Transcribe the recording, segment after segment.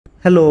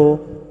Hello,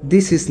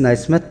 this is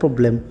nice math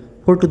problem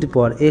 4 to the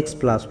power x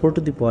plus 4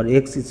 to the power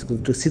x is equal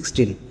to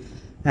 16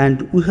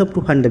 and we have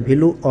to find the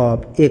value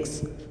of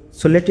x.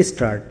 So let's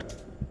start.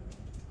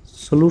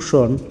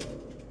 Solution.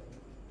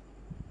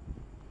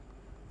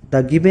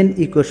 The given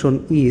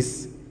equation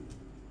is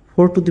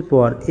 4 to the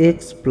power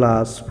x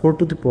plus 4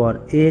 to the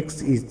power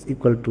x is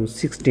equal to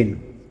 16.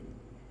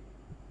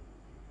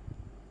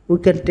 We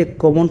can take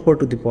common 4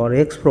 to the power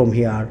x from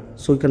here.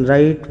 So we can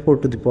write 4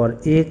 to the power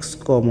x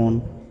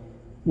common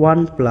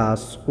 1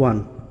 plus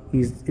 1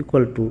 is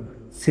equal to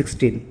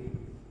 16.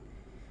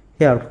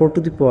 Here 4 to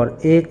the power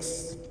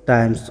x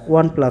times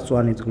 1 plus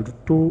 1 is equal to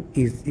 2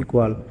 is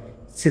equal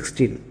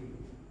 16.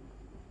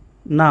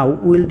 Now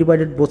we will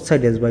divide both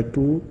sides by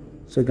 2.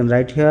 So you can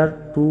write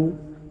here 2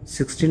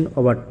 16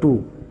 over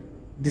 2.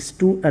 This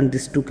 2 and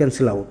this 2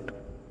 cancel out.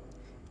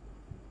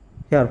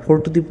 Here 4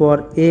 to the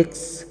power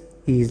x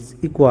is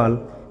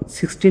equal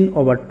 16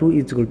 over 2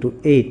 is equal to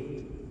 8.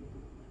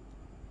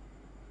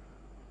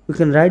 We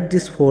can write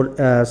this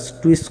 4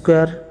 as 2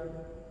 square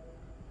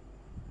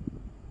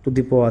to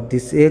the power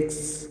this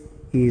x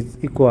is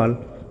equal.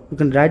 We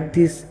can write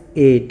this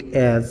 8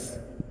 as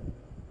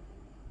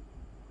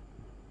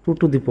 2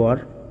 to the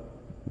power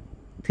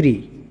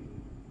 3.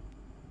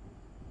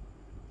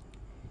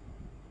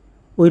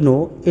 We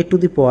know a to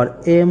the power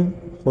m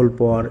whole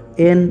power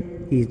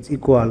n is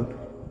equal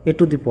a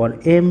to the power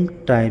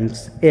m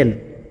times n.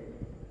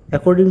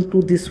 According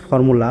to this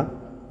formula,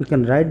 we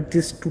can write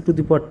this 2 to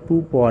the power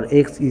 2 power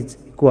x is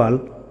equal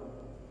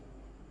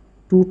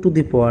 2 to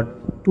the power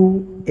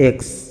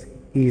 2x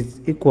is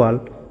equal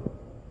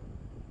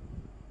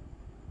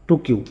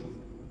 2q.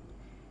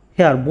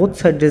 Here both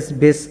sides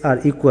base are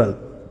equal,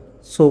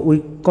 so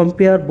we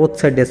compare both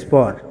sides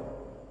power.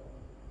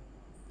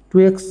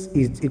 2x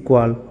is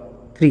equal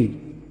 3.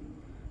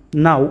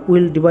 Now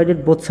we will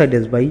divide both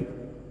sides by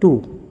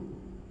 2.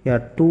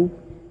 Here 2,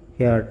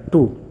 here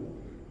 2.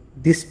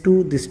 This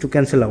 2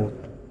 cancel out.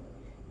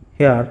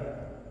 Here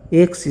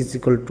x is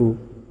equal to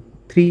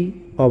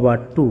 3 over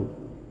 2.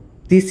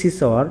 This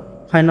is our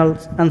final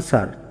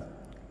answer.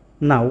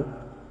 Now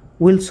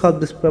we will solve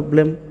this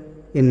problem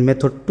in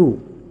method 2.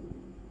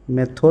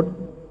 Method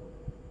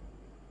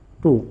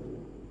 2.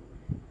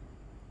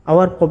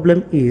 Our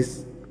problem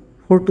is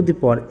 4 to the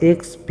power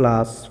x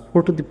plus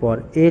 4 to the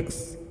power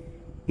x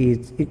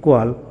is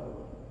equal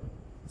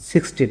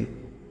 16.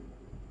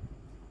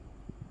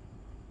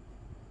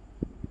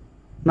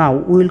 Now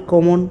we will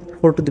common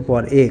 4 to the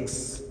power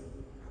x.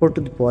 4 to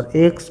the power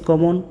x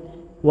common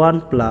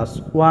 1 plus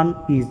 1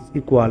 is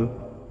equal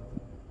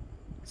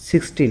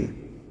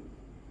 16.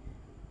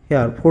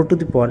 Here 4 to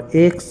the power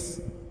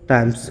x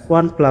times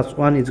 1 plus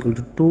 1 is equal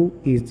to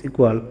 2 is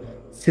equal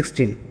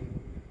 16.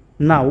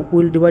 Now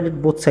we will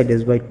divide both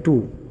sides by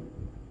 2.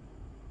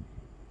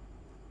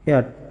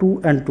 Here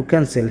 2 and 2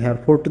 cancel.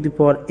 Here 4 to the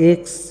power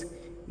x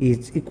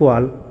is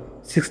equal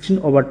 16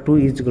 over 2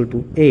 is equal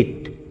to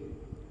 8.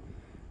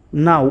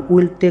 Now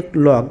we will take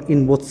log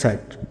in both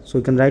sides. So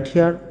we can write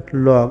here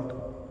log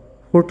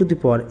 4 to the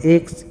power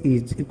x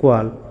is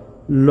equal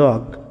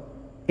log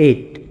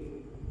 8.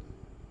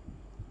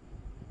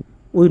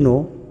 We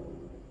know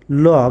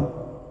log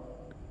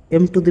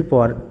m to the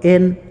power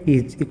n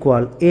is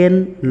equal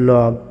n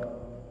log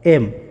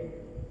m.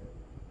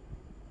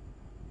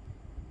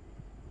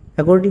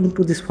 According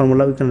to this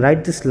formula, we can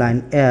write this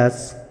line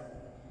as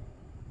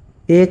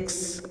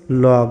x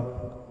log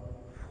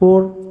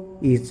 4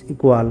 is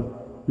equal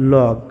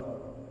log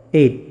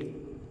 8.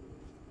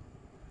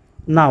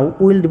 Now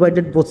we will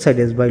divide both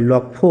sides by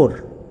log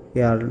 4.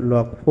 Here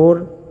log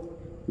 4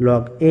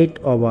 log 8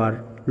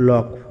 over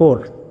log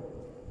 4.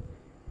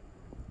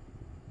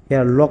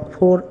 Here log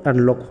 4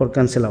 and log 4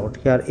 cancel out.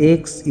 Here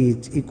x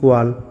is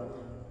equal,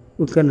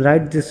 we can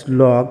write this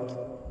log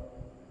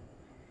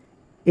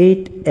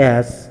 8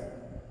 as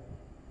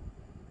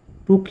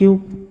 2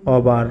 cube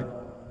over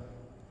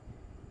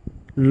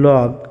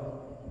log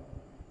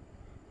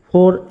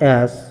 4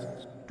 as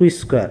 2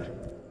 square.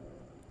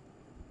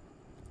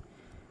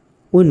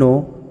 We know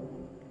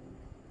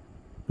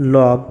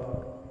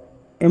log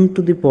m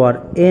to the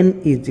power n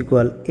is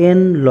equal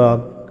n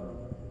log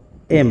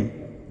m.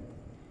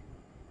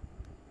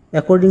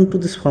 According to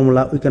this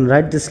formula, we can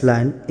write this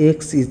line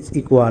x is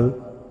equal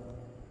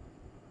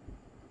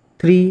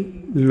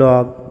 3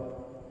 log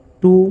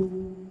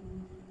 2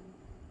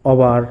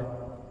 over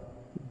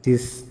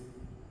this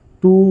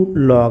 2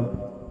 log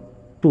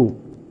 2.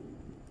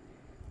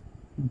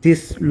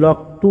 This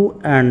log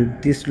 2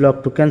 and this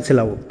log 2 cancel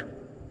out.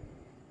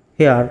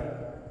 Here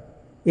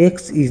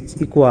x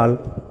is equal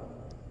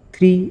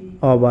 3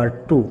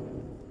 over 2.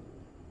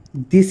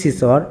 This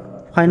is our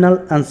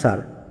final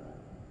answer.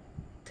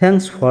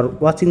 Thanks for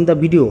watching the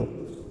video.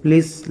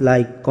 Please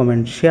like,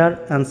 comment,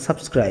 share and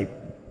subscribe.